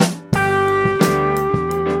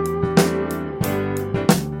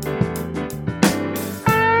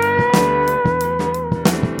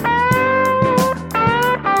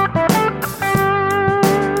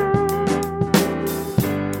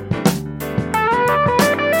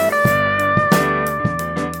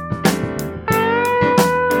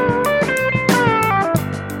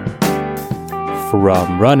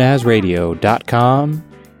From runasradio.com,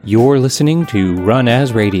 you're listening to Run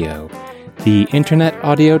As Radio, the internet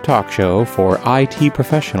audio talk show for IT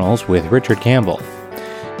professionals with Richard Campbell.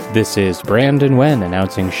 This is Brandon Wen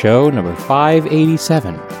announcing show number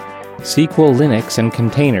 587, SQL Linux and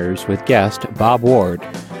Containers with guest Bob Ward,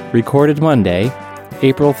 recorded Monday,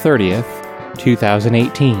 April 30th,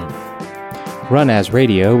 2018. Run As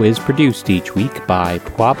Radio is produced each week by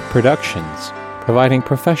PWOP Productions, providing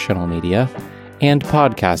professional media and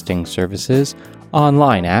podcasting services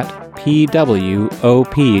online at pwop.com.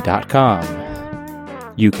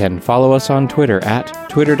 You can follow us on Twitter at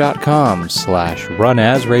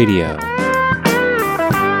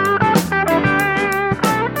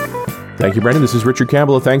twitter.com/runasradio. Thank you, Brendan. This is Richard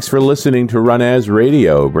Campbell. Thanks for listening to Run As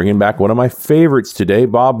Radio. Bringing back one of my favorites today,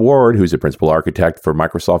 Bob Ward, who's a principal architect for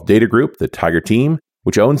Microsoft Data Group, the Tiger team,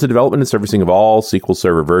 which owns the development and servicing of all SQL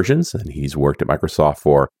Server versions. And he's worked at Microsoft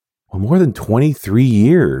for more than 23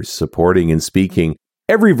 years, supporting and speaking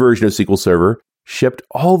every version of SQL Server, shipped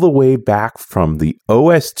all the way back from the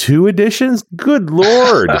OS2 editions. Good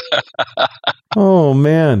Lord. Oh,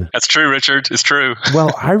 man. That's true, Richard. It's true.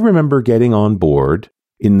 Well, I remember getting on board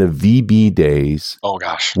in the VB days. Oh,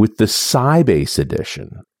 gosh. With the Sybase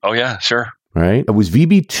edition. Oh, yeah, sure. Right? It was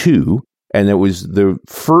VB2. And it was the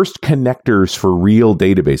first connectors for real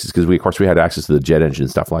databases because we had access to the jet engine and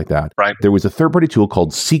stuff like that. Right. There was a third-party tool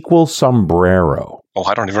called SQL Sombrero. Oh,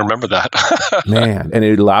 I don't even remember that. Man, and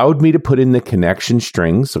it allowed me to put in the connection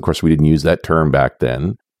strings. Of course, we didn't use that term back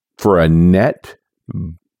then. For a net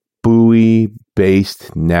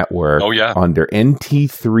buoy-based network under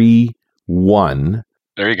NT3.1.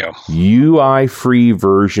 There you go. UI-free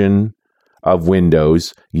version of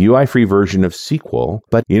Windows, UI-free version of SQL.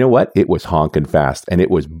 But you know what? It was honking fast, and it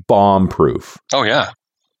was bomb-proof. Oh, yeah.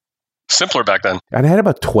 Simpler back then. And I had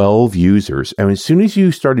about 12 users. And as soon as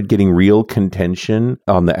you started getting real contention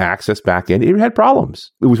on the access backend, it had problems.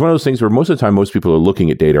 It was one of those things where most of the time, most people are looking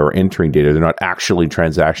at data or entering data. They're not actually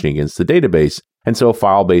transactioning against the database. And so a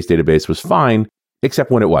file-based database was fine, except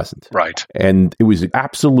when it wasn't. Right. And it was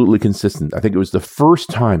absolutely consistent. I think it was the first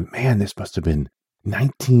time, man, this must have been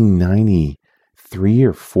 1993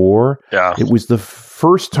 or 4. Yeah. It was the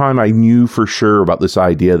first time I knew for sure about this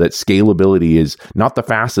idea that scalability is not the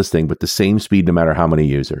fastest thing, but the same speed no matter how many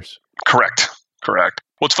users. Correct. Well,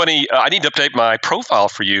 it's funny. I need to update my profile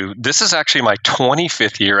for you. This is actually my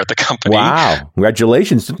 25th year at the company. Wow.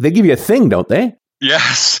 Congratulations. They give you a thing, don't they?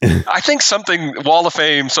 Yes. I think something, Wall of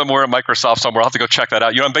Fame somewhere at Microsoft somewhere. I'll have to go check that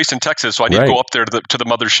out. I'm based in Texas, so I need to go up there to the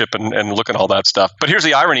mothership and look at all that stuff. But here's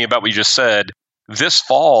the irony about what you just said. This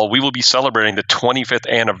fall, we will be celebrating the 25th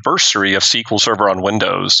anniversary of SQL Server on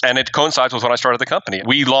Windows, and it coincides with when I started the company.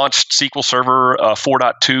 We launched SQL Server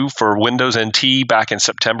 4.2 for Windows NT back in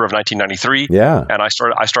September of 1993, and I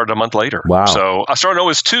started a month later. Wow. So I started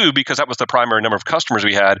OS 2 because that was the primary number of customers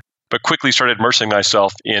we had, but quickly started immersing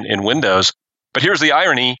myself in Windows. But here's the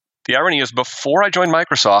irony. The irony is before I joined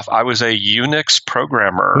Microsoft, I was a Unix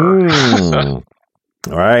programmer.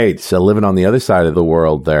 All right. So living on the other side of the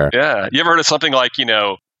world there. Yeah. You ever heard of something like,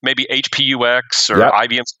 maybe HPUX or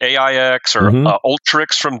IBM's AIX or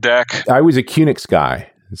Ultrix from DEC? I was a QNX guy.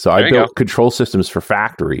 So I built control systems for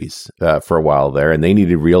factories for a while there, and they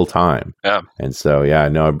needed real time. Yeah. And so,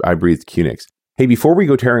 I breathed QNX. Hey, before we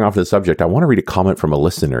go tearing off the subject, I want to read a comment from a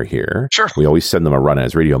listener here. Sure. We always send them a Run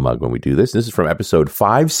As Radio mug when we do this. This is from episode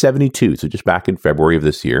 572, so just back in February of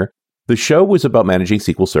this year. The show was about managing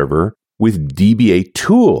SQL Server with DBA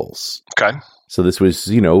tools. Okay. So this was,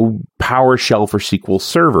 PowerShell for SQL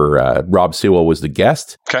Server. Rob Sewell was the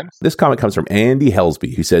guest. Okay. This comment comes from Andy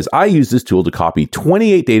Helsby, who says, I use this tool to copy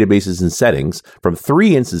 28 databases and settings from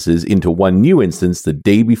 3 instances into one new instance the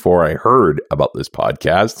day before I heard about this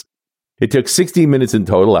podcast. It took 16 minutes in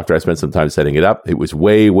total after I spent some time setting it up. It was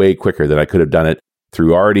way, way quicker than I could have done it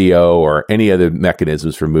through RDO or any other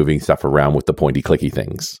mechanisms for moving stuff around with the pointy clicky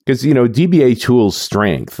things. Because, DBA tools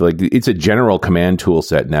strength, it's a general command tool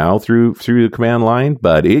set now through the command line,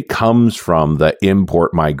 but it comes from the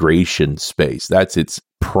import migration space. That's its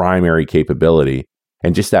primary capability.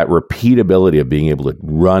 And just that repeatability of being able to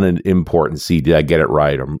run an import and see, did I get it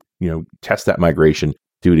right? Or, test that migration,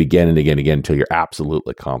 do it again and again and again until you're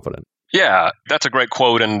absolutely confident. Yeah, that's a great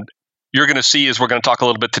quote. And you're going to see as we're going to talk a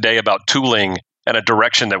little bit today about tooling and a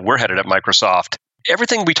direction that we're headed at Microsoft.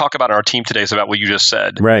 Everything we talk about in our team today is about what you just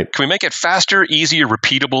said. Right. Can we make it faster, easier,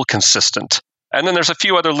 repeatable, consistent? And then there's a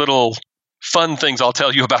few other little fun things I'll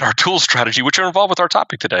tell you about our tool strategy, which are involved with our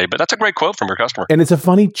topic today. But that's a great quote from your customer. And it's a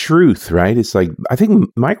funny truth, right? It's like, I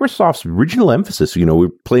think Microsoft's original emphasis, we're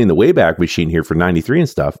playing the Wayback Machine here for 93 and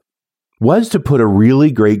stuff, was to put a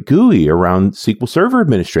really great GUI around SQL Server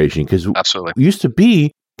administration, because absolutely it used to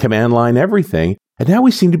be command line everything. And now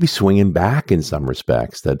we seem to be swinging back in some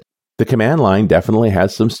respects, that the command line definitely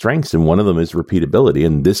has some strengths, and one of them is repeatability,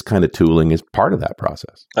 and this kind of tooling is part of that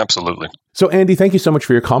process. Absolutely. So, Andy, thank you so much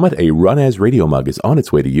for your comment. A Run As Radio mug is on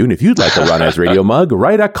its way to you, and if you'd like a Run As Radio mug,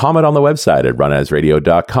 write a comment on the website at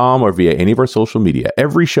runasradio.com or via any of our social media.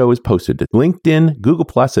 Every show is posted to LinkedIn, Google+,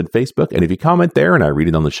 and Facebook, and if you comment there and I read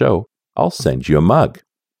it on the show, I'll send you a mug.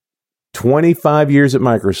 25 years at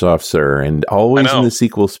Microsoft, sir, and always in the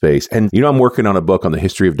SQL space. And I'm working on a book on the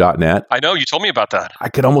history of .NET. I know, you told me about that. I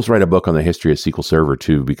could almost write a book on the history of SQL Server,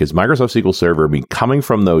 too, because Microsoft SQL Server, coming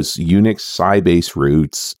from those Unix Sybase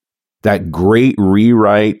roots, that great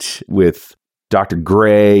rewrite with Dr.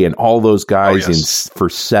 Gray and all those guys for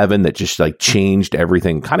 7 that just changed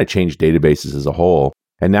everything, kind of changed databases as a whole.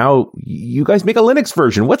 And now you guys make a Linux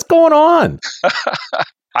version. What's going on?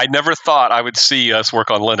 I never thought I would see us work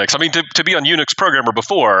on Linux. I mean, to be on Unix programmer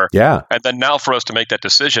before, and then now for us to make that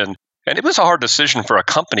decision. And it was a hard decision for a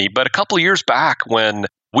company, but a couple of years back when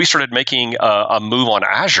we started making a move on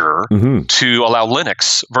Azure to allow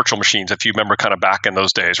Linux virtual machines, if you remember kind of back in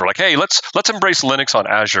those days, we're like, hey, let's embrace Linux on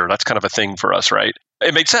Azure. That's kind of a thing for us, right?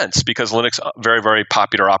 It made sense because Linux, very, very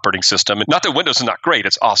popular operating system. Not that Windows is not great,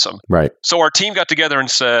 it's awesome. Right. So our team got together and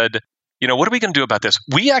said, what are we going to do about this?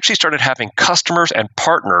 We actually started having customers and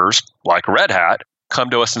partners like Red Hat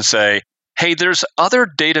come to us and say, hey, there's other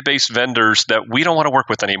database vendors that we don't want to work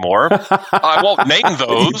with anymore. I won't name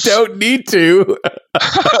those. You don't need to.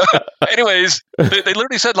 Anyways, they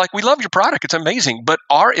literally said, we love your product. It's amazing. But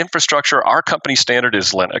our infrastructure, our company standard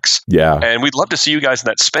is Linux. Yeah. And we'd love to see you guys in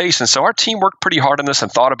that space. And so our team worked pretty hard on this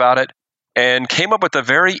and thought about it and came up with a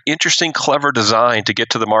very interesting, clever design to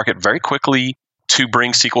get to the market very quickly to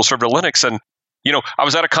bring SQL Server to Linux. And, I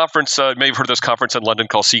was at a conference, maybe you've heard of this conference in London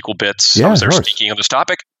called SQL Bits. Yeah, I was there speaking on this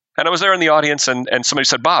topic. And I was there in the audience and somebody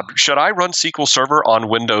said, Bob, should I run SQL Server on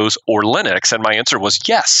Windows or Linux? And my answer was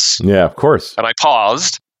yes. Yeah, of course. And I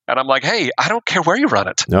paused and I'm like, hey, I don't care where you run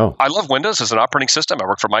it. No. I love Windows as an operating system. I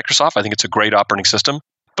work for Microsoft. I think it's a great operating system.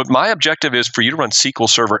 But my objective is for you to run SQL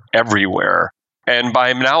Server everywhere. And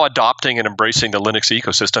by now adopting and embracing the Linux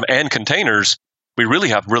ecosystem and containers, we really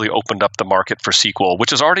have opened up the market for SQL,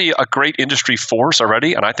 which is already a great industry force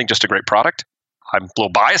already, and I think just a great product. I'm a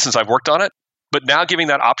little biased since I've worked on it, but now giving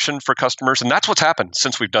that option for customers, and that's what's happened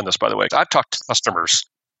since we've done this, by the way. I've talked to customers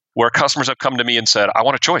where customers have come to me and said, I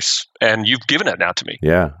want a choice, and you've given it now to me.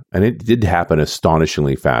 Yeah, and it did happen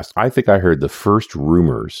astonishingly fast. I think I heard the first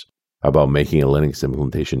rumors about making a Linux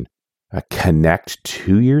implementation Connect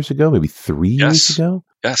 2 years ago, maybe 3 years ago.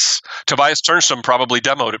 Yes. Tobias Turnstrom probably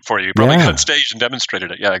demoed it for you. Probably got on stage and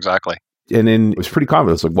demonstrated it. Yeah, exactly. And then it was pretty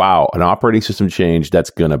common. It's like, wow, an operating system change, that's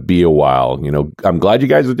going to be a while. I'm glad you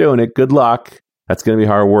guys are doing it. Good luck. That's going to be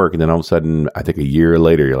hard work. And then all of a sudden, I think a year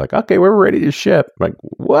later, you're like, okay, we're ready to ship. I'm like,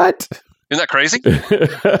 what? Isn't that crazy?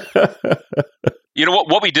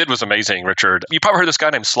 What we did was amazing, Richard. You probably heard this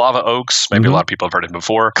guy named Slava Oaks. Maybe a lot of people have heard him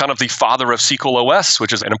before. Kind of the father of SQL OS,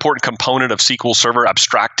 which is an important component of SQL Server,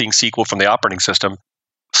 abstracting SQL from the operating system.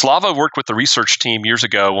 Slava worked with the research team years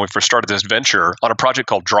ago when we first started this venture on a project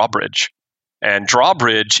called Drawbridge. And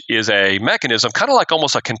Drawbridge is a mechanism, kind of like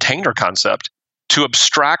almost a container concept, to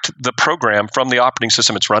abstract the program from the operating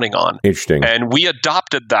system it's running on. Interesting. And we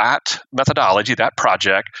adopted that methodology, that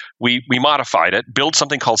project. We modified it, built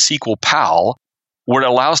something called SQL PAL, where it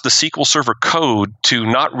allows the SQL Server code to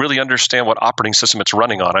not really understand what operating system it's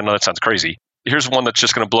running on. I know that sounds crazy. Here's one that's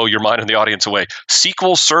just going to blow your mind and the audience away.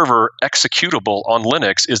 SQL Server executable on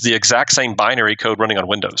Linux is the exact same binary code running on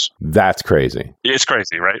Windows. That's crazy. It's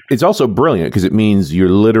crazy, right? It's also brilliant because it means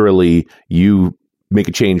you make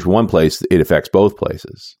a change one place, it affects both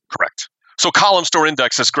places. Correct. So column store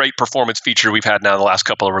index, this great performance feature we've had now in the last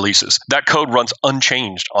couple of releases, that code runs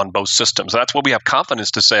unchanged on both systems. That's what we have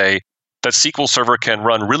confidence to say that SQL Server can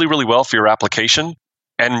run really, really well for your application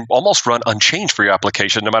and almost run unchanged for your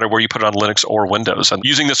application, no matter where you put it on Linux or Windows. And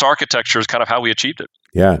using this architecture is kind of how we achieved it.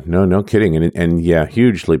 Yeah, no kidding. And yeah,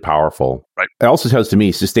 hugely powerful. Right. It also tells to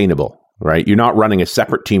me sustainable, right? You're not running a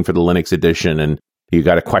separate team for the Linux edition and you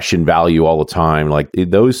got to question value all the time. Like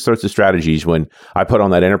those sorts of strategies, when I put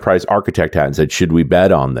on that enterprise architect hat and said, should we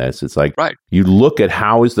bet on this? It's like, You look at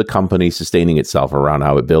how is the company sustaining itself around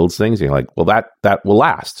how it builds things. And you're like, well, that will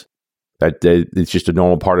last. That it's just a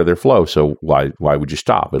normal part of their flow. So why would you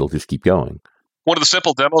stop? It'll just keep going. One of the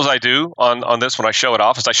simple demos I do on this when I show it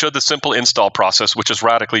off is I showed the simple install process, which is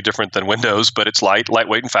radically different than Windows, but it's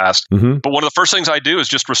lightweight and fast. Mm-hmm. But one of the first things I do is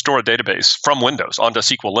just restore a database from Windows onto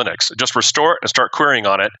SQL Linux. Just restore it and start querying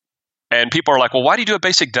on it. And people are like, well, why do you do a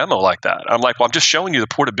basic demo like that? I'm like, well, I'm just showing you the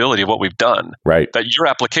portability of what we've done. Right. That your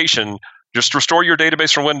application, just restore your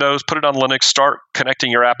database from Windows, put it on Linux, start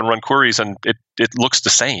connecting your app and run queries, and it looks the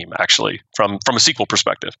same, actually, from a SQL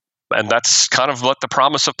perspective. And that's kind of what the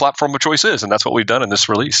promise of platform of choice is, and that's what we've done in this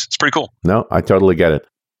release. It's pretty cool. No, I totally get it.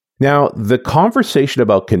 Now, the conversation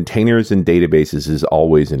about containers and databases is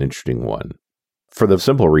always an interesting one, for the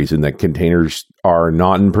simple reason that containers are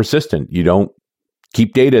non-persistent. You don't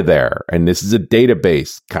keep data there, and this is a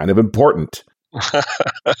database, kind of important.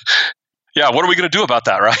 Yeah, what are we going to do about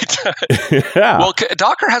that, right? Yeah. Well,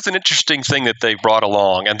 Docker has an interesting thing that they brought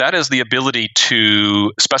along, and that is the ability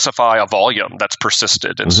to specify a volume that's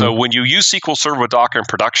persisted. And so when you use SQL Server with Docker in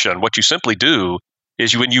production, what you simply do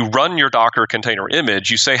is when you run your Docker container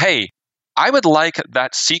image, you say, hey, I would like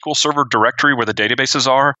that SQL Server directory where the databases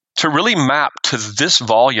are to really map to this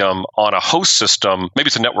volume on a host system. Maybe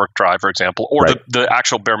it's a network drive, for example, or the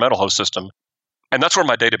actual bare metal host system. And that's where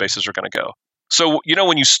my databases are going to go. So,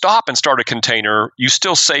 when you stop and start a container, you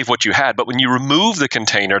still save what you had. But when you remove the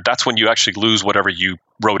container, that's when you actually lose whatever you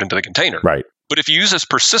wrote into the container. Right. But if you use this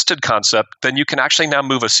persisted concept, then you can actually now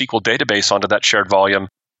move a SQL database onto that shared volume.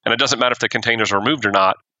 And it doesn't matter if the containers are removed or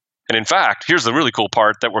not. And in fact, here's the really cool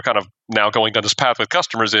part that we're kind of now going down this path with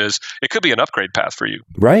customers is it could be an upgrade path for you.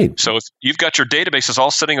 Right. So if you've got your databases all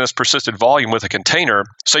sitting in this persisted volume with a container,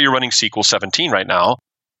 say you're running SQL 17 right now,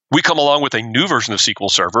 we come along with a new version of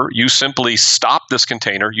SQL Server. You simply stop this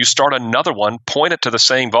container, you start another one, point it to the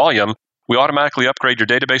same volume. We automatically upgrade your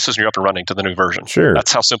databases and you're up and running to the new version. Sure.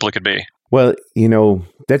 That's how simple it could be. Well,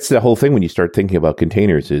 that's the whole thing when you start thinking about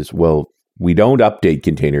containers is, well, we don't update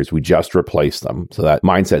containers, we just replace them. So that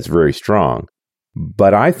mindset's very strong.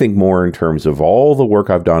 But I think more in terms of all the work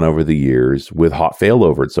I've done over the years with hot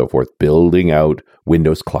failover and so forth, building out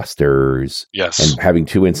Windows clusters, and having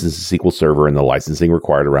 2 instances of SQL Server and the licensing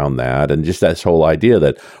required around that, and just this whole idea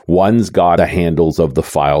that one's got the handles of the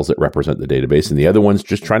files that represent the database and the other one's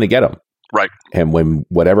just trying to get them. Right. And when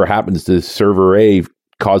whatever happens to server A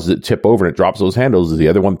causes it to tip over and it drops those handles, the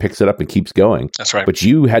other one picks it up and keeps going. That's right. But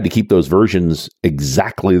you had to keep those versions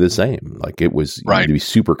exactly the same. Like it was, you had to be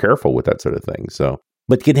super careful with that sort of thing. So,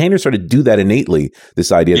 but containers sort of do that innately,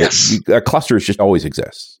 this idea that clusters just always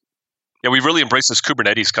exist. Yeah, we really embrace this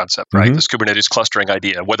Kubernetes concept, right? This Kubernetes clustering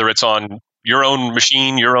idea, whether it's on your own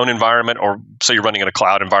machine, your own environment, or say you're running in a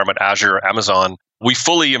cloud environment, Azure or Amazon, we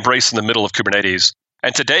fully embrace in the middle of Kubernetes.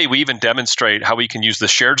 And today, we even demonstrate how we can use the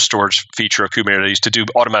shared storage feature of Kubernetes to do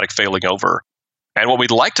automatic failing over. And what we'd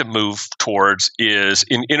like to move towards is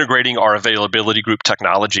in integrating our availability group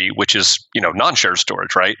technology, which is, non-shared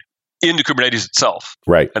storage, right, into Kubernetes itself.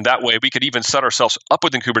 Right. And that way, we could even set ourselves up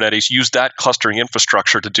within Kubernetes, use that clustering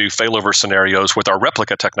infrastructure to do failover scenarios with our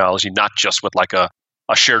replica technology, not just with like a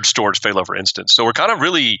shared storage failover instance. So we're kind of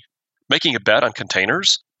really making a bet on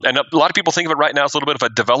containers. And a lot of people think of it right now as a little bit of a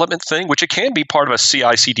development thing, which it can be part of a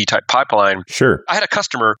CI/CD type pipeline. Sure. I had a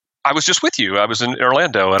customer. I was just with you. I was in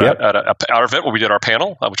Orlando at our event where we did our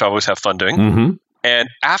panel, which I always have fun doing. And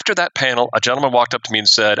after that panel, a gentleman walked up to me and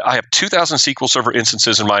said, I have 2,000 SQL Server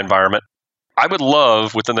instances in my environment. I would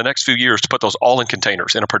love, within the next few years, to put those all in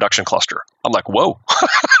containers in a production cluster. I'm like, whoa.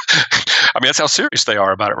 I mean, that's how serious they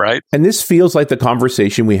are about it, right? And this feels like the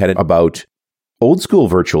conversation we had about old school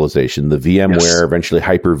virtualization, the VMware, eventually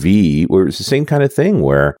Hyper-V, where it's the same kind of thing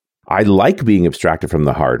where I like being abstracted from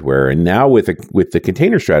the hardware. And now with the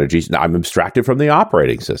container strategies, I'm abstracted from the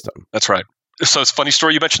operating system. That's right. So it's a funny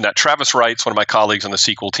story. You mentioned that. Travis Wright's one of my colleagues on the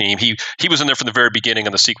SQL team. He was in there from the very beginning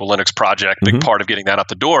on the SQL Linux project, big part of getting that out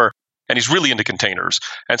the door. And he's really into containers.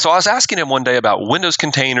 And so I was asking him one day about Windows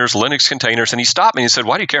containers, Linux containers, and he stopped me and he said,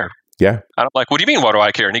 why do you care? Yeah. And I'm like, what do you mean, why do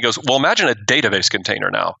I care? And he goes, well, imagine a database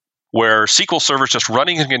container now, where SQL Server is just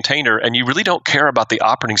running a container and you really don't care about the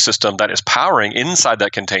operating system that is powering inside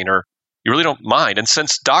that container. You really don't mind. And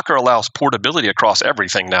since Docker allows portability across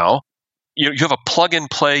everything now, you have a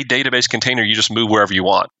plug-and-play database container you just move wherever you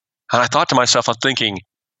want. And I thought to myself, I'm thinking,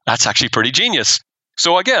 that's actually pretty genius.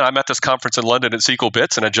 So again, I'm at this conference in London at SQL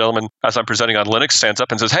Bits, and a gentleman, as I'm presenting on Linux, stands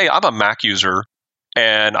up and says, hey, I'm a Mac user,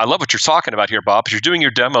 and I love what you're talking about here, Bob, because you're doing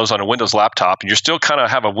your demos on a Windows laptop, and you still kind of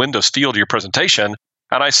have a Windows feel to your presentation.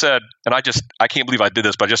 And I said, and I can't believe I did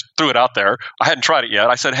this, but I just threw it out there. I hadn't tried it yet.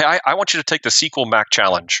 I said, hey, I want you to take the SQL Mac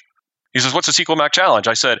Challenge. He says, what's the SQL Mac Challenge?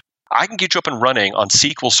 I said, I can get you up and running on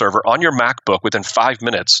SQL Server on your MacBook within 5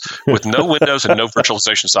 minutes with no Windows and no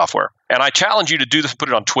virtualization software. And I challenge you to do this and put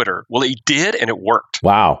it on Twitter. Well, he did, and it worked.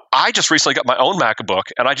 Wow. I just recently got my own MacBook,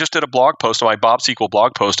 and I just did a blog post on my Bob SQL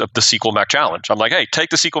blog post of the SQL Mac Challenge. I'm like, hey, take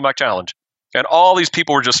the SQL Mac Challenge. And all these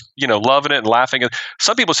people were just, loving it and laughing. And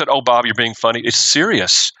some people said, oh, Bob, you're being funny. It's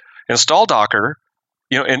serious. Install Docker,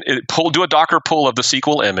 and do a Docker pull of the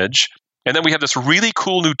SQL image. And then we have this really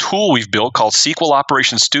cool new tool we've built called SQL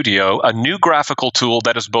Operations Studio, a new graphical tool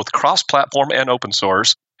that is both cross-platform and open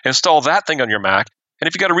source. Install that thing on your Mac. And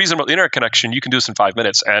if you got a reasonable internet connection, you can do this in 5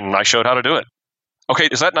 minutes. And I showed how to do it. Okay,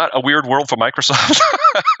 is that not a weird world for Microsoft?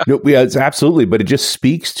 No, yeah, it's absolutely. But it just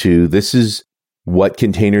speaks to this is what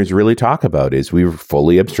containers really talk about is we've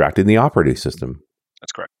fully abstracted the operating system.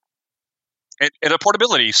 That's correct. And a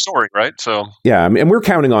portability story, right? So yeah, I mean, and we're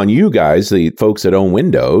counting on you guys, the folks that own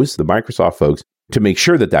Windows, the Microsoft folks, to make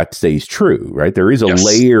sure that stays true, right? There is a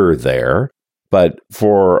layer there, but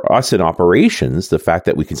for us in operations, the fact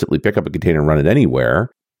that we can simply pick up a container and run it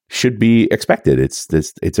anywhere should be expected.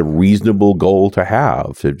 It's a reasonable goal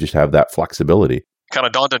to just have that flexibility. Kind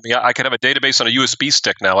of daunted me. I could have a database on a USB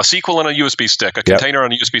stick now, a SQL on a USB stick, a container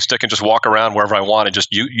on a USB stick, and just walk around wherever I want and just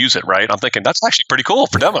use it, right? I'm thinking that's actually pretty cool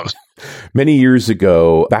for demos. Many years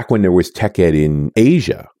ago, back when there was tech ed in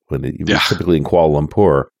Asia, when it was typically in Kuala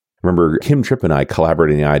Lumpur, I remember Kim Tripp and I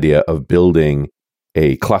collaborating on the idea of building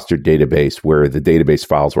a clustered database where the database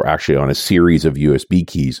files were actually on a series of USB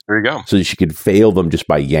keys. There you go. So that you could fail them just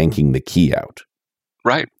by yanking the key out.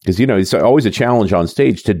 Right. Because, it's always a challenge on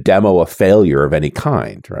stage to demo a failure of any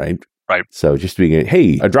kind, right? Right. So just being,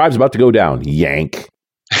 hey, a drive's about to go down, yank.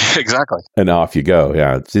 Exactly. And off you go.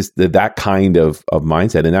 Yeah. It's just that kind of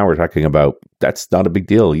mindset. And now we're talking about that's not a big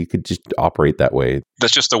deal. You could just operate that way.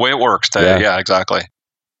 That's just the way it works. Yeah, exactly.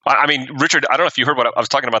 I mean, Richard, I don't know if you heard what I was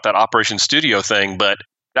talking about, that Operations Studio thing, but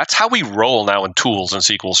that's how we roll now in tools in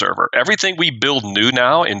SQL Server. Everything we build new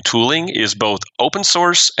now in tooling is both open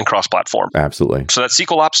source and cross-platform. Absolutely. So that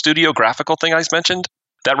SQL Ops Studio graphical thing I mentioned,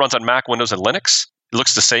 that runs on Mac, Windows, and Linux. It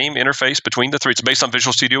looks the same interface between the three. It's based on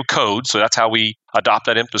Visual Studio Code, so that's how we adopt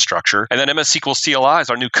that infrastructure. And then MS SQL CLI is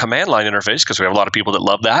our new command line interface because we have a lot of people that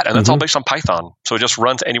love that, and that's all based on Python. So it just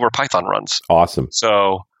runs anywhere Python runs. Awesome.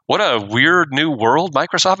 So what a weird new world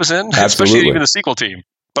Microsoft is in, Absolutely. Especially even the SQL team.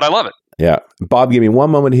 But I love it. Yeah. Bob, give me one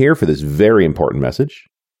moment here for this very important message.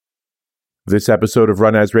 This episode of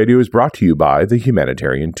Run As Radio is brought to you by the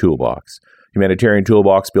Humanitarian Toolbox. Humanitarian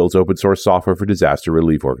Toolbox builds open source software for disaster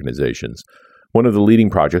relief organizations. One of the leading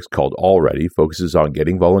projects, called Already, focuses on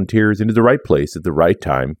getting volunteers into the right place at the right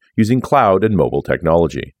time using cloud and mobile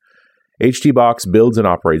technology. HTBox builds and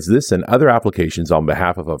operates this and other applications on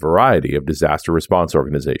behalf of a variety of disaster response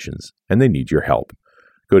organizations, and they need your help.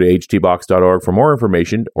 Go to htbox.org for more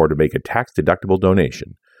information or to make a tax-deductible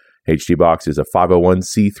donation. HTBox is a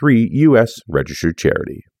 501c3 U.S. registered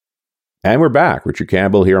charity. And we're back. Richard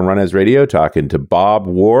Campbell here on Run As Radio talking to Bob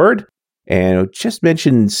Ward. And just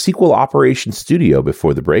mentioned SQL Operations Studio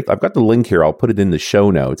before the break. I've got the link here. I'll put it in the show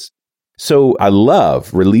notes. So I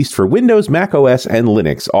love released for Windows, Mac OS, and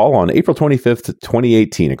Linux, all on April 25th,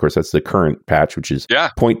 2018. Of course, that's the current patch, which is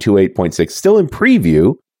 0.28.6, still in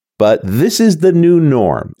preview. But this is the new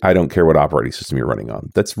norm. I don't care what operating system you're running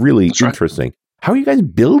on. That's really interesting. Right. How are you guys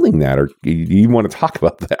building that? Or do you want to talk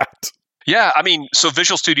about that? Yeah, I mean, so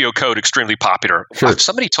Visual Studio Code, extremely popular. Sure.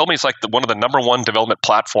 Somebody told me it's like one of the number one development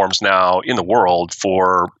platforms now in the world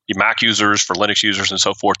for Mac users, for Linux users, and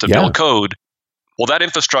so forth to build code. Well, that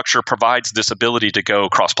infrastructure provides this ability to go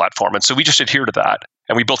cross-platform. And so we just adhere to that,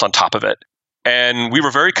 and we built on top of it. And we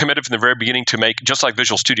were very committed from the very beginning to make, just like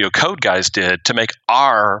Visual Studio Code guys did, to make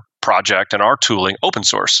our project and our tooling open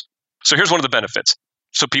source. So here's one of the benefits.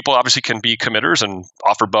 So people obviously can be committers and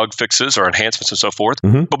offer bug fixes or enhancements and so forth.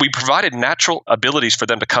 But we provided natural abilities for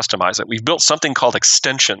them to customize it. We've built something called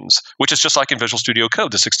extensions, which is just like in Visual Studio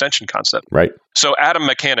Code, this extension concept. Right. So Adam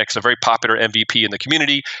Mechanics, a very popular MVP in the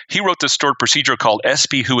community, he wrote this stored procedure called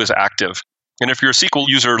SP Who is Active. And if you're a SQL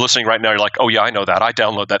user listening right now, you're like, oh yeah, I know that. I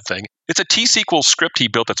download that thing. It's a T-SQL script he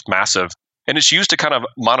built that's massive. And it's used to kind of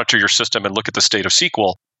monitor your system and look at the state of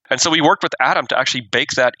SQL. And so we worked with Adam to actually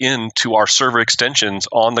bake that into our server extensions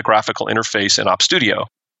on the graphical interface in Op Studio.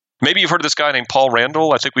 Maybe you've heard of this guy named Paul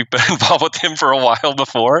Randall. I think we've been involved with him for a while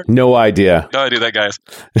before. No idea. No idea that guy is.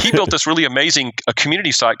 He built this really amazing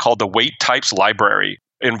community site called the Weight Types Library,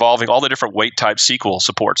 involving all the different weight type SQL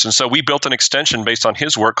supports. And so we built an extension based on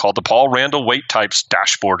his work called the Paul Randall Weight Types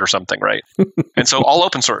Dashboard or something, right? And so all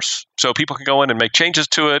open source. So people can go in and make changes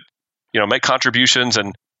to it, make contributions.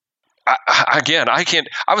 And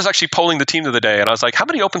I was actually polling the team the other day, and I was like, how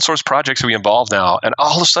many open source projects are we involved now? And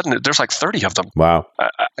all of a sudden, there's like 30 of them. Wow.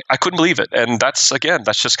 I couldn't believe it. And that's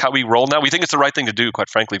just how we roll now. We think it's the right thing to do, quite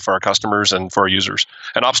frankly, for our customers and for our users.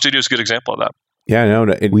 And Op Studio is a good example of that. Yeah,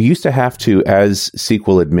 no. We used to have to, as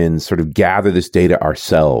SQL admins, sort of gather this data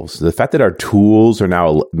ourselves. The fact that our tools are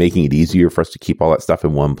now making it easier for us to keep all that stuff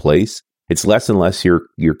in one place, it's less and less your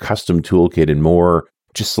custom toolkit and more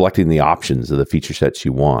just selecting the options of the feature sets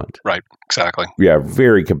you want. Right, exactly. Yeah,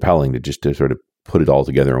 very compelling to sort of put it all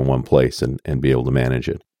together in one place and be able to manage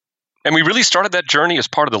it. And we really started that journey as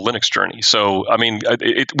part of the Linux journey. So, I mean,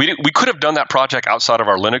 we could have done that project outside of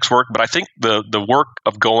our Linux work, but I think the work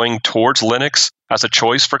of going towards Linux as a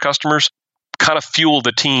choice for customers kind of fueled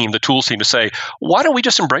the tools team to say, why don't we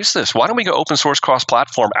just embrace this? Why don't we go open source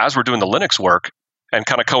cross-platform as we're doing the Linux work and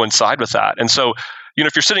kind of coincide with that? And so,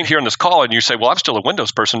 if you're sitting here in this call and you say, well, I'm still a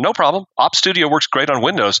Windows person, no problem. Ops Studio works great on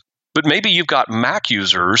Windows, but maybe you've got Mac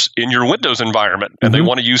users in your Windows environment and they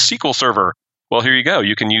want to use SQL Server. Well, here you go.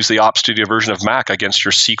 You can use the Ops Studio version of Mac against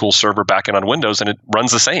your SQL Server backend on Windows, and it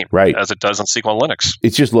runs the same as it does on SQL and Linux.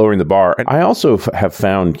 It's just lowering the bar. And I also have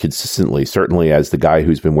found consistently, certainly as the guy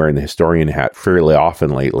who's been wearing the historian hat fairly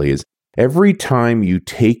often lately, is every time you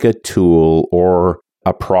take a tool or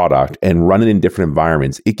a product and run it in different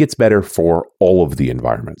environments, it gets better for all of the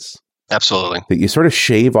environments. Absolutely. That you sort of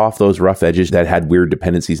shave off those rough edges that had weird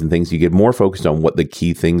dependencies and things. You get more focused on what the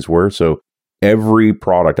key things were. So every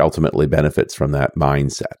product ultimately benefits from that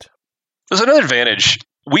mindset. There's another advantage.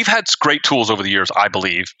 We've had great tools over the years, I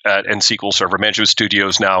believe, in SQL Server. Management Studio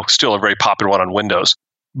is now still a very popular one on Windows.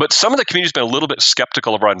 But some of the community has been a little bit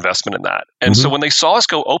skeptical of our investment in that. And so when they saw us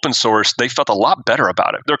go open source, they felt a lot better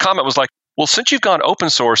about it. Their comment was like, well, since you've gone open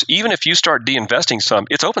source, even if you start de-investing some,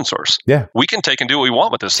 it's open source. Yeah. We can take and do what we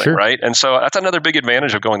want with this thing, right? And so that's another big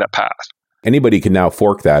advantage of going that path. Anybody can now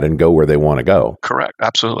fork that and go where they want to go. Correct.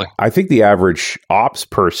 Absolutely. I think the average ops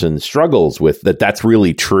person struggles with that. That's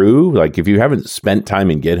really true. Like if you haven't spent time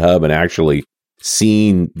in GitHub and actually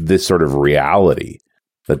seen this sort of reality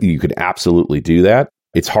that you could absolutely do that,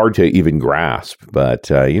 it's hard to even grasp. But,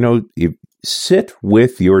 you sit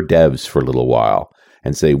with your devs for a little while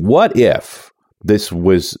and say, what if this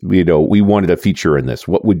was, we wanted a feature in this?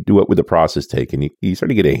 What would the process take? And you sort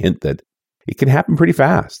of get a hint that it can happen pretty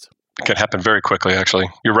fast. It can happen very quickly, actually.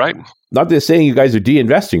 You're right. Not just saying you guys are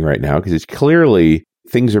de-investing right now, because it's clearly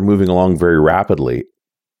things are moving along very rapidly.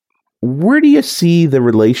 Where do you see the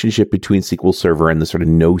relationship between SQL Server and the sort of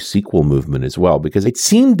NoSQL movement as well? Because it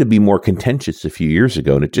seemed to be more contentious a few years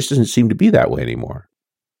ago, and it just doesn't seem to be that way anymore.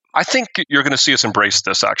 I think you're going to see us embrace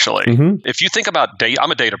this, actually. If you think about data,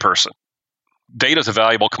 I'm a data person. Data is a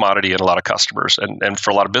valuable commodity in a lot of customers and for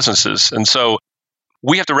a lot of businesses. And so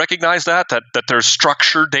we have to recognize that there's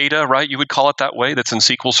structured data, right? You would call it that way, that's in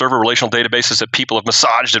SQL Server, relational databases that people have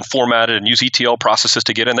massaged and formatted and use ETL processes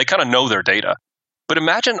to get in. They kind of know their data. But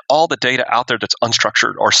imagine all the data out there that's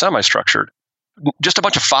unstructured or semi-structured. Just a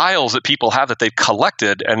bunch of files that people have that they've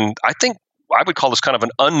collected. And I think I would call this kind of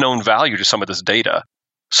an unknown value to some of this data.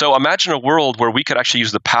 So imagine a world where we could actually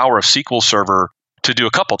use the power of SQL Server to do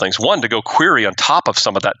a couple things. One, to go query on top of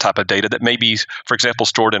some of that type of data that may be, for example,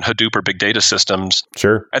 stored in Hadoop or big data systems.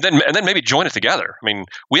 Sure. And then maybe join it together. I mean,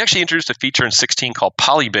 we actually introduced a feature in 16 called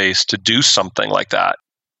Polybase to do something like that.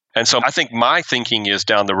 And so I think my thinking is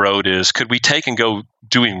down the road is, could we take and go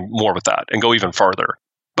doing more with that and go even further?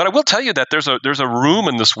 But I will tell you that there's a room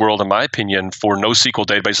in this world, in my opinion, for NoSQL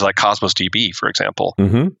databases like Cosmos DB, for example.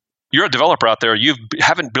 You're a developer out there. You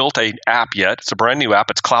haven't built an app yet. It's a brand new app.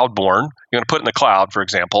 It's cloud-born. You're going to put it in the cloud, for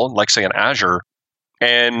example, like say in Azure.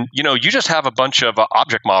 And you just have a bunch of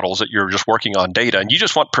object models that you're just working on data, and you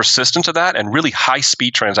just want persistence of that and really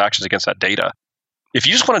high-speed transactions against that data. If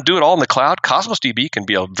you just want to do it all in the cloud, Cosmos DB can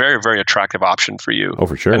be a very, very attractive option for you. Oh,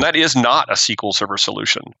 for sure. And that is not a SQL Server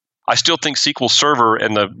solution. I still think SQL Server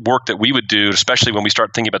and the work that we would do, especially when we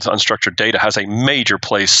start thinking about the unstructured data, has a major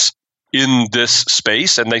place in this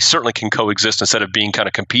space, and they certainly can coexist instead of being kind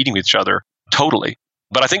of competing with each other totally.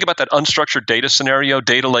 But I think about that unstructured data scenario,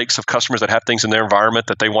 data lakes of customers that have things in their environment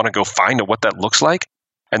that they want to go find out what that looks like,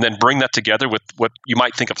 and then bring that together with what you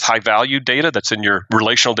might think of as high-value data that's in your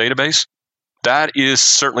relational database. That is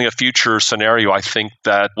certainly a future scenario, I think,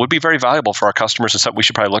 that would be very valuable for our customers and something we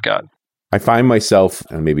should probably look at. I find myself,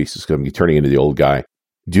 and maybe it's just going to be turning into the old guy,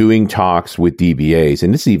 doing talks with DBAs,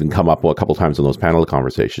 and this has even come up a couple of times on those panel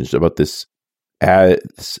conversations about this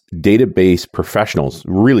as database professionals,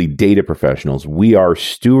 really data professionals. We are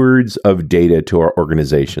stewards of data to our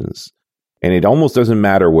organizations, and it almost doesn't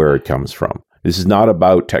matter where it comes from. This is not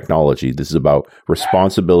about technology. This is about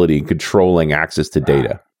responsibility and controlling access to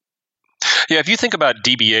data. Yeah, if you think about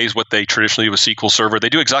DBAs, what they traditionally do with SQL Server, they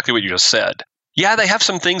do exactly what you just said. Yeah, they have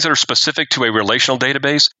some things that are specific to a relational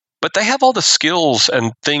database, but they have all the skills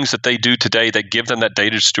and things that they do today that give them that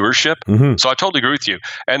data stewardship. So I totally agree with you.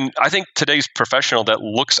 And I think today's professional that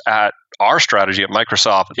looks at our strategy at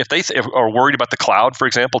Microsoft, if they are worried about the cloud, for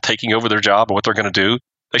example, taking over their job or what they're going to do,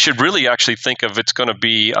 they should really actually think of it's going to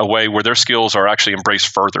be a way where their skills are actually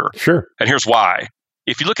embraced further. Sure. And here's why.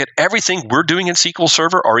 if you look at everything we're doing in SQL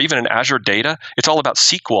Server or even in Azure Data, it's all about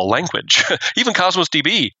SQL language. Even Cosmos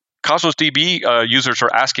DB users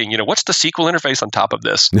are asking, what's the SQL interface on top of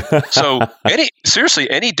this? So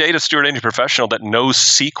any data steward, any professional that knows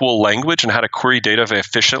SQL language and how to query data very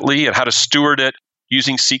efficiently and how to steward it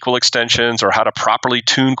using SQL extensions or how to properly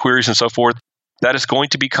tune queries and so forth, that is going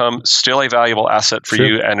to become still a valuable asset for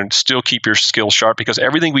you and still keep your skills sharp, because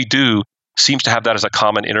everything we do seems to have that as a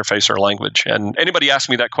common interface or language. And anybody asks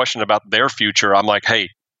me that question about their future, I'm like, hey,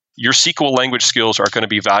 your SQL language skills are going to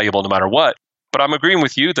be valuable no matter what. But I'm agreeing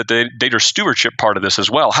with you that the data stewardship part of this as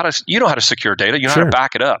well. You know how to secure data. You know how to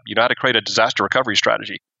back it up. You know how to create a disaster recovery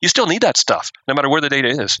strategy. You still need that stuff, no matter where the data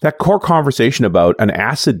is. That core conversation about an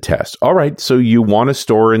acid test. All right, so you want to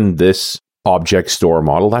store in this object store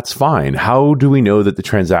model, that's fine. How do we know that the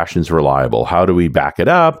transaction's reliable? How do we back it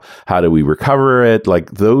up? How do we recover it? Like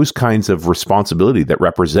those kinds of responsibility that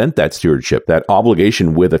represent that stewardship, that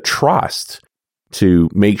obligation with a trust to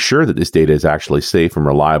make sure that this data is actually safe and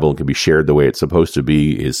reliable and can be shared the way it's supposed to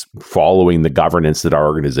be, is following the governance that our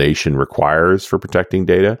organization requires for protecting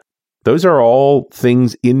data. Those are all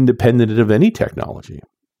things independent of any technology.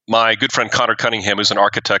 My good friend Connor Cunningham, who's an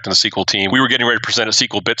architect in the SQL team, we were getting ready to present a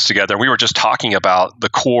SQL Bits together. We were just talking about the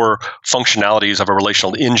core functionalities of a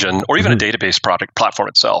relational engine or even a database platform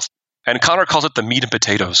itself. And Connor calls it the meat and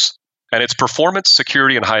potatoes. And it's performance,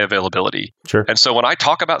 security, and high availability. Sure. And so when I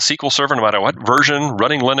talk about SQL Server, no matter what version,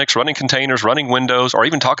 running Linux, running containers, running Windows, or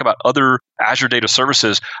even talk about other Azure data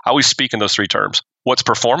services, I always speak in those three terms. What's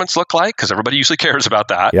performance look like? Because everybody usually cares about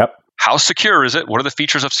that. Yep. How secure is it? What are the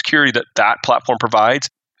features of security that platform provides?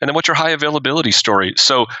 And then what's your high availability story?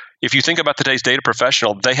 So if you think about today's data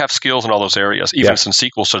professional, they have skills in all those areas, even in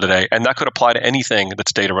SQL today, and that could apply to anything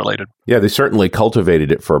that's data related. Yeah, they certainly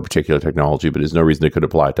cultivated it for a particular technology, but there's no reason they could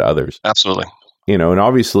apply it to others. Absolutely. And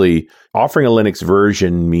obviously offering a Linux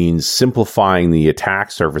version means simplifying the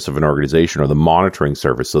attack surface of an organization or the monitoring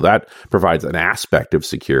surface. So that provides an aspect of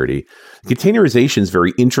security. Containerization is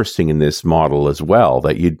very interesting in this model as well,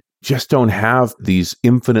 that you just don't have these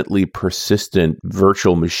infinitely persistent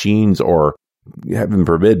virtual machines or, heaven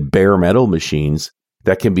forbid, bare metal machines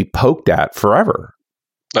that can be poked at forever.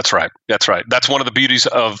 That's right. That's one of the beauties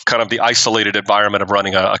of kind of the isolated environment of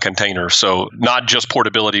running a container. So not just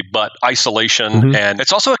portability, but isolation. And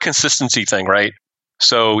it's also a consistency thing, right?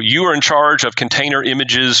 So you are in charge of container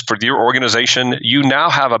images for your organization. You now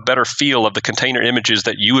have a better feel of the container images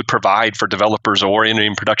that you would provide for developers or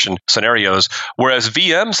in production scenarios. Whereas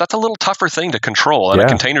VMs, that's a little tougher thing to control. And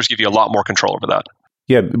containers give you a lot more control over that.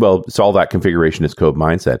 Yeah, well, it's all that configuration as code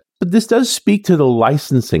mindset. But this does speak to the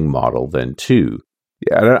licensing model then too.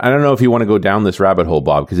 Yeah, I don't know if you want to go down this rabbit hole,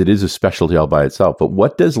 Bob, because it is a specialty all by itself. But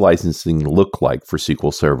what does licensing look like for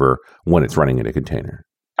SQL Server when it's running in a container?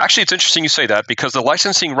 Actually, it's interesting you say that, because the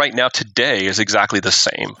licensing right now today is exactly the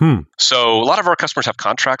same. So a lot of our customers have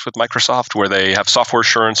contracts with Microsoft where they have software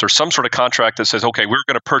assurance or some sort of contract that says, okay, we're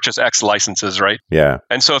going to purchase X licenses, right? Yeah.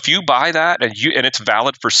 And so if you buy that and it's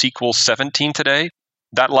valid for SQL 17 today,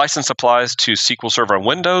 that license applies to SQL Server on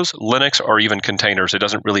Windows, Linux, or even containers. It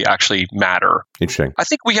doesn't really actually matter. Interesting. I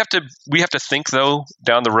think we have to think, though,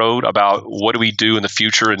 down the road about what do we do in the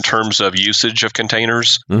future in terms of usage of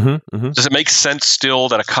containers. Does it make sense still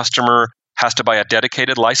that a customer has to buy a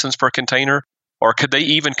dedicated license for a container? Or could they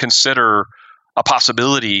even consider a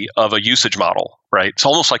possibility of a usage model, right? It's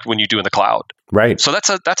almost like when you do in the cloud. Right. So that's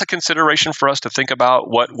a consideration for us to think about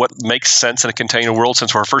what makes sense in a container world.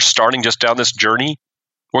 Since we're first starting just down this journey,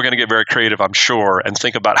 we're going to get very creative, I'm sure, and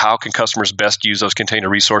think about how can customers best use those container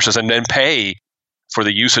resources and then pay for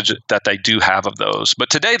the usage that they do have of those. But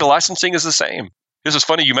today, the licensing is the same. This is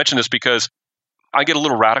funny you mentioned this because I get a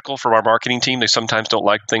little radical from our marketing team. They sometimes don't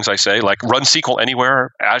like things I say, like run SQL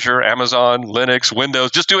anywhere, Azure, Amazon, Linux,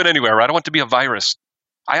 Windows, just do it anywhere. I don't want it to be a virus.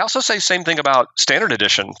 I also say the same thing about Standard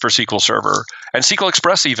Edition for SQL Server and SQL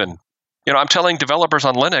Express even. I'm telling developers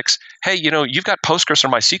on Linux, hey, you've got Postgres or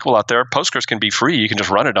MySQL out there. Postgres can be free. You can just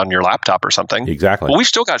run it on your laptop or something. Exactly. Well, we've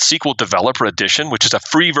still got SQL Developer Edition, which is a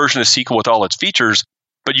free version of SQL with all its features.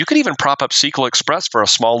 But you can even prop up SQL Express for a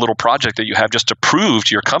small little project that you have just to prove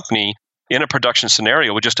to your company in a production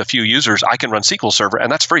scenario with just a few users, I can run SQL Server, and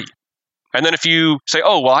that's free. And then if you say,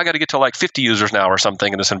 oh, well, I got to get to like 50 users now or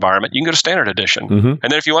something in this environment, you can go to Standard Edition. And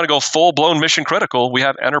then if you want to go full-blown mission critical, we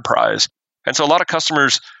have Enterprise. And so a lot of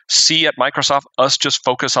customers see at Microsoft us just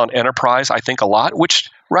focus on enterprise, I think, a lot, which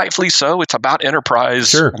rightfully so. It's about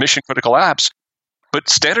enterprise mission critical apps. But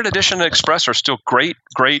Standard Edition and Express are still great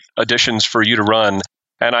additions for you to run.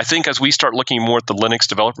 And I think as we start looking more at the Linux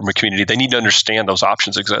developer community, they need to understand those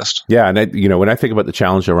options exist. Yeah. And when I think about the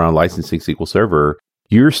challenge around licensing SQL Server,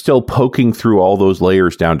 you're still poking through all those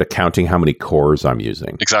layers down to counting how many cores I'm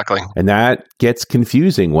using. Exactly. And that gets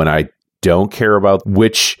confusing when I don't care about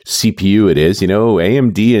which CPU it is.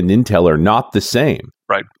 AMD and Intel are not the same.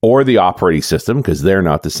 Right. Or the operating system, because they're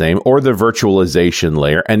not the same, or the virtualization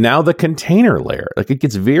layer, and now the container layer. It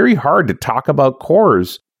gets very hard to talk about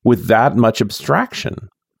cores with that much abstraction.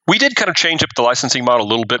 We did kind of change up the licensing model a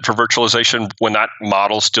little bit for virtualization when that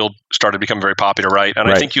model still started to become very popular, right?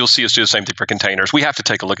 And I think you'll see us do the same thing for containers. We have to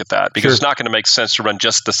take a look at that because it's not going to make sense to run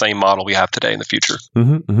just the same model we have today in the future.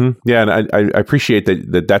 Yeah, and I appreciate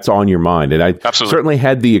that's on your mind. And I certainly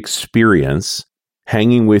had the experience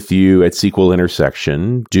hanging with you at SQL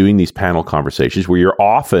Intersection, doing these panel conversations where you're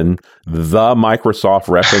often the Microsoft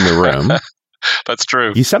rep in the room. That's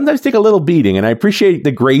true. You sometimes take a little beating, and I appreciate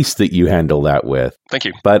the grace that you handle that with. Thank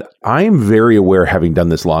you. But I'm very aware, having done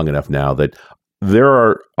this long enough now, that there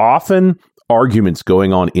are often arguments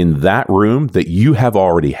going on in that room that you have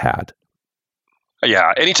already had.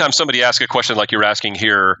 Yeah. Anytime somebody asks a question like you're asking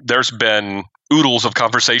here, there's been oodles of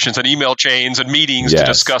conversations and email chains and meetings to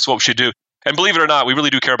discuss what we should do. And believe it or not, we really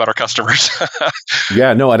do care about our customers.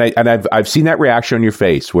 Yeah, no, and I've seen that reaction on your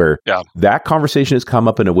face where that conversation has come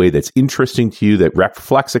up in a way that's interesting to you, that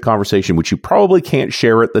reflects a conversation which you probably can't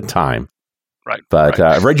share at the time. Right. But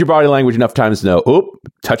I've read your body language enough times to know,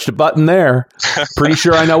 touched a button there. Pretty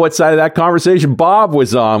sure I know what side of that conversation Bob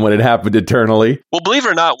was on when it happened internally. Well, believe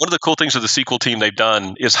it or not, one of the cool things of the SQL team they've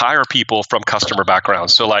done is hire people from customer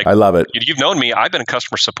backgrounds. So I love it. You've known me. I've been in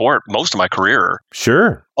customer support most of my career.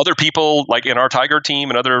 Sure. Other people like in our Tiger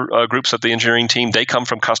team and other groups of the engineering team, they come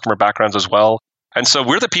from customer backgrounds as well. And so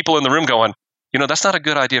we're the people in the room going, that's not a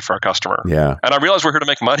good idea for our customer. Yeah. And I realize we're here to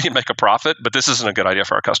make money and make a profit, but this isn't a good idea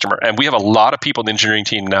for our customer. And we have a lot of people in the engineering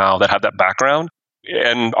team now that have that background.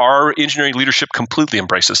 And our engineering leadership completely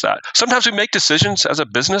embraces that. Sometimes we make decisions as a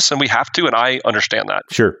business and we have to, and I understand that.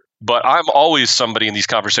 Sure. But I'm always somebody in these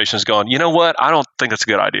conversations going, you know what? I don't think that's a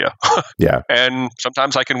good idea. Yeah. And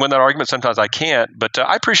sometimes I can win that argument. Sometimes I can't. But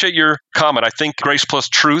I appreciate your comment. I think grace plus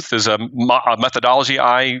truth is a methodology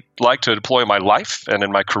I like to deploy in my life and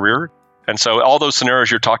in my career. And so all those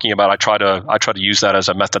scenarios you're talking about, I try to use that as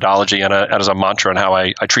a methodology and as a mantra in how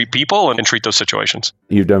I treat people and treat those situations.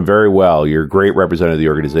 You've done very well. You're a great representative of the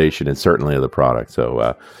organization and certainly of the product.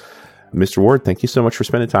 So, Mr. Ward, thank you so much for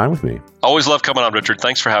spending time with me. Always love coming on, Richard.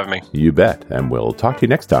 Thanks for having me. You bet. And we'll talk to you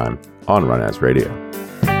next time on Run As Radio.